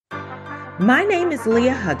My name is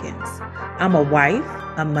Leah Huggins. I'm a wife,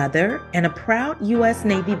 a mother, and a proud U.S.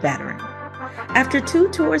 Navy veteran. After 2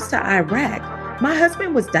 tours to Iraq, my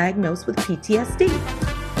husband was diagnosed with PTSD.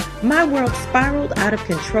 My world spiraled out of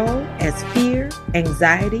control as fear,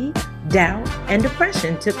 anxiety, doubt, and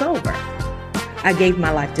depression took over. I gave my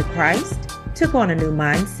life to Christ, took on a new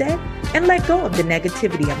mindset, and let go of the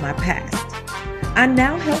negativity of my past. I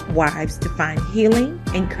now help wives to find healing,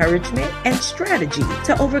 encouragement, and strategy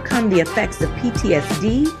to overcome the effects of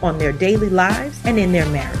PTSD on their daily lives and in their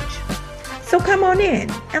marriage. So come on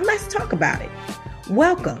in and let's talk about it.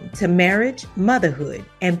 Welcome to Marriage, Motherhood,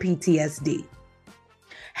 and PTSD.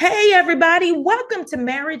 Hey everybody, welcome to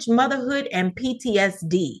Marriage, Motherhood, and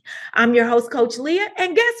PTSD. I'm your host, Coach Leah,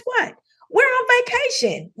 and guess what? We're on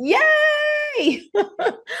vacation. Yay!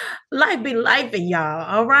 Life be lifing, y'all,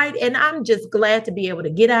 all right? And I'm just glad to be able to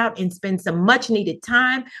get out and spend some much needed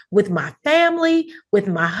time with my family, with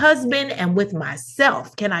my husband, and with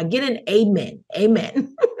myself. Can I get an amen?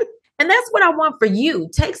 Amen. And that's what I want for you.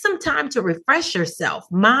 Take some time to refresh yourself,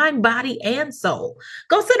 mind, body, and soul.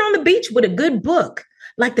 Go sit on the beach with a good book,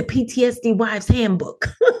 like the PTSD Wives Handbook,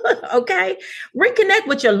 okay? Reconnect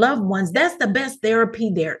with your loved ones. That's the best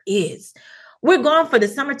therapy there is. We're gone for the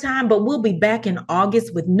summertime, but we'll be back in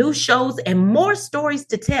August with new shows and more stories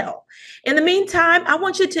to tell. In the meantime, I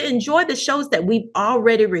want you to enjoy the shows that we've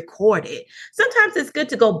already recorded. Sometimes it's good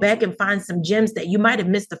to go back and find some gems that you might have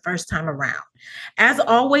missed the first time around. As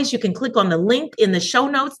always, you can click on the link in the show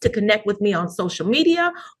notes to connect with me on social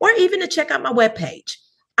media or even to check out my webpage.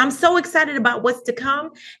 I'm so excited about what's to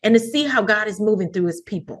come and to see how God is moving through his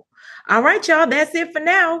people. All right, y'all, that's it for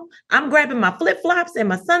now. I'm grabbing my flip-flops and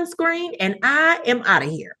my sunscreen, and I am out of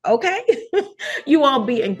here, okay? You all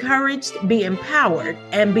be encouraged, be empowered,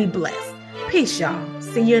 and be blessed. Peace, y'all.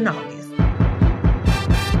 See you in August.